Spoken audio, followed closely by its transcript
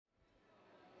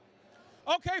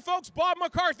Okay, folks, Bob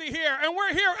McCarthy here, and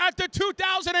we're here at the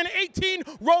 2018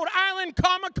 Rhode Island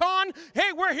Comic-Con.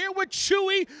 Hey, we're here with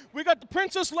Chewy. We got the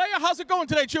Princess Leia. How's it going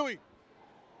today, Chewy?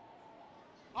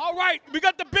 All right, we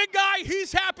got the big guy.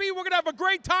 He's happy. We're going to have a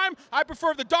great time. I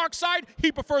prefer the dark side.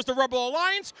 He prefers the Rebel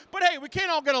Alliance. But, hey, we can't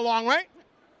all get along, right?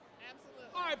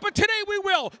 Absolutely. All right, but today we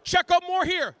will. Check out more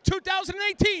here.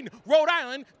 2018 Rhode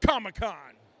Island Comic-Con.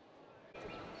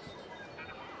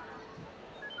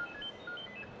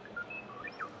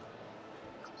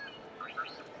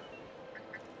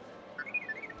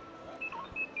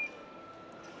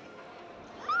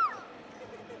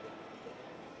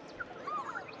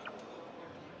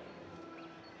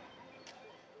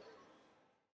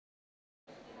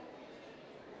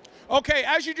 Okay,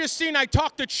 as you just seen, I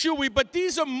talked to Chewy, but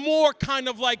these are more kind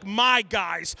of like my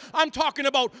guys. I'm talking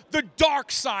about the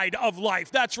dark side of life.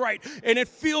 That's right. And it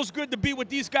feels good to be with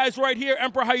these guys right here.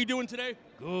 Emperor, how you doing today?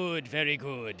 Good, very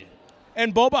good.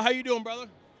 And Boba, how you doing, brother?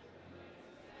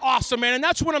 Awesome, man, and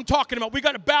that's what I'm talking about. We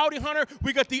got a bounty hunter,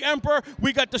 we got the Emperor,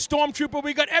 we got the Stormtrooper,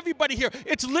 we got everybody here.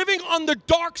 It's living on the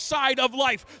dark side of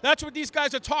life. That's what these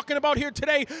guys are talking about here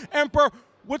today. Emperor,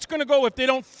 what's going to go if they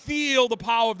don't feel the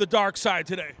power of the dark side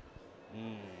today?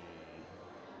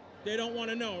 They don't want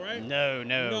to know, right? No.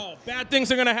 No, bad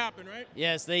things are going to happen, right?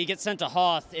 Yes, they get sent to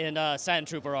Hoth in Sand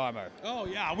Trooper armor. Oh,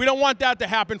 yeah, we don't want that to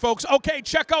happen, folks. Okay,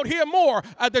 check out here more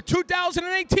at the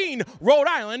 2018 Rhode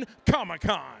Island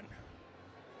Comic-Con.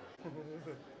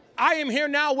 I am here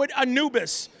now with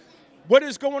Anubis. What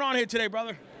is going on here today,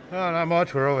 brother? No, not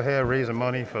much. We're over here raising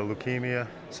money for Leukemia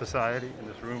Society in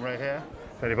this room right here.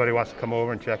 If anybody wants to come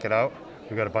over and check it out.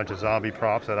 We've got a bunch of zombie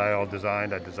props that I all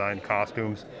designed. I designed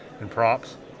costumes and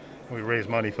props. We raise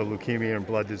money for leukemia and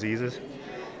blood diseases.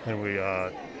 And we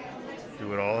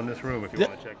do it all in this room if you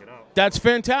want to check it out. That's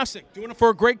fantastic. Doing it for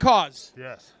a great cause.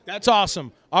 Yes. That's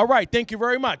awesome. All right. Thank you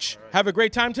very much. Right. Have a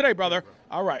great time today, brother.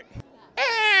 All right.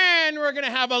 And we're going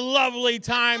to have a lovely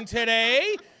time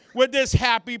today with this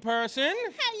happy person.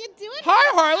 How you doing?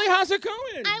 Hi, Harley. How's it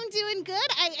going? I'm doing good.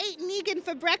 I ate Negan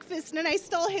for breakfast, and I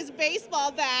stole his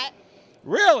baseball bat.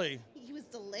 Really? He was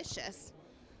delicious.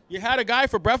 You had a guy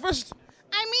for breakfast?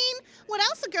 I mean, what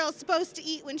else a girl's supposed to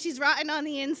eat when she's rotten on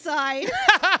the inside?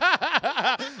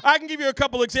 I can give you a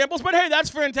couple examples, but hey, that's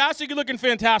fantastic. You're looking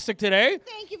fantastic today.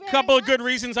 Thank you very much. Couple of good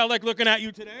reasons I like looking at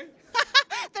you today.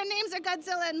 Their names are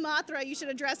Godzilla and Mothra. You should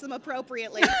address them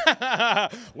appropriately.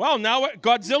 Well, now what?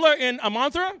 Godzilla and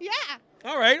Mothra? Yeah.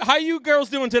 All right. How you girls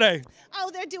doing today? Oh,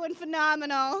 they're doing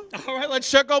phenomenal. All right, let's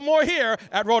check out more here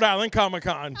at Rhode Island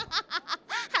Comic-Con.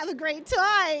 Have a great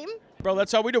time. Bro,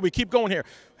 that's how we do. We keep going here.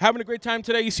 Having a great time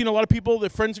today. You seen a lot of people, the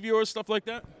friends of yours, stuff like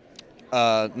that?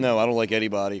 No, I don't like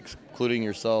anybody, including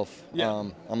yourself. Yeah.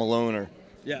 I'm a loner.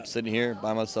 Yeah. I'm sitting here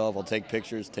by myself. I'll take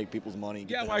pictures, take people's money.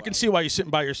 Yeah, well, I can see why you're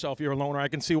sitting by yourself. You're a loner. I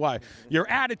can see why. Your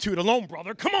attitude alone,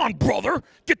 brother. Come on, brother.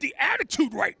 Get the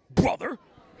attitude right, brother.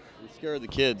 You're scared of the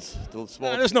kids. The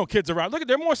small There's no kids around. Look,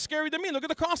 they're more scary than me. Look at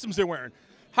the costumes they're wearing.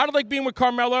 How do you like being with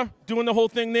Carmella, doing the whole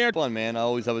thing there? Fun, man. I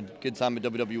always have a good time at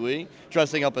WWE.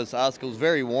 Dressing up as Asuka was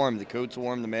very warm. The coat's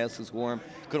warm. The mask is warm.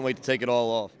 Couldn't wait to take it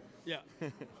all off. Yeah.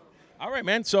 All right,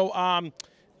 man. So,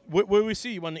 where do we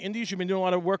see you on the Indies? You've been doing a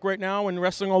lot of work right now and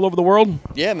wrestling all over the world.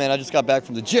 Yeah, man. I just got back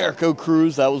from the Jericho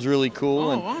cruise. That was really cool.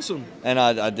 Oh, awesome. And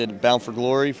I did Bound for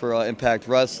Glory for Impact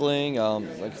Wrestling.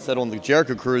 Like I said, on the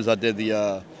Jericho cruise, I did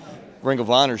the Ring of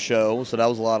Honor show, so that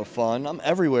was a lot of fun. I'm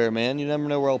everywhere, man. You never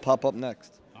know where I'll pop up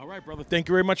next. All right, brother. Thank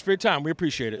you very much for your time. We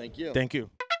appreciate it. Thank you. Thank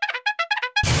you.